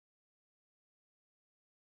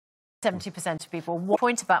70% of people. One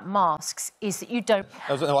point about masks is that you don't...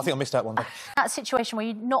 No, I think I missed out one. That situation where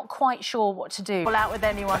you're not quite sure what to do. Fall out with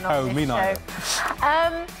anyone on this me neither.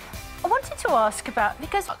 show. I wanted to ask about,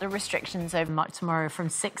 because the restrictions over much tomorrow from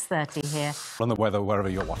 6:30 here. On the weather, wherever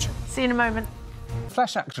you're watching. See you in a moment.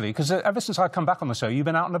 Flesh, actually, because ever since I come back on the show, you've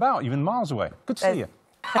been out and about. You've been miles away. Good to see you.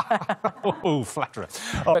 Oh, flatterer.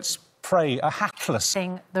 Oh, let's pray a hatless...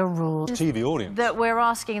 The rules TV audience. that we're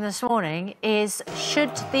asking this morning is, should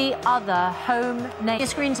the other home nation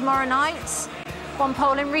screen tomorrow night? One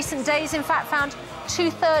poll in recent days, in fact, found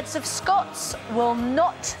 2/3 of Scots will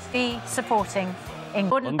not be supporting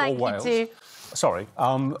England. Or Wales. Sorry,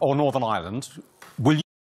 or Northern Ireland. Will you...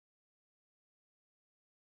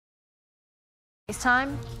 This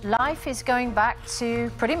time, life is going back to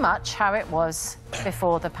pretty much how it was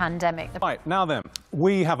before the pandemic. Right, now then,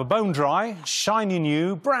 we have a bone-dry, shiny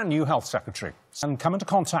new, brand-new health secretary. And come into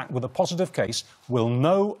contact with a positive case will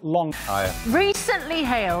no longer... Recently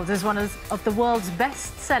hailed as one of the world's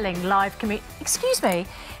best-selling live comedians. Excuse me,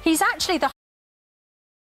 he's actually the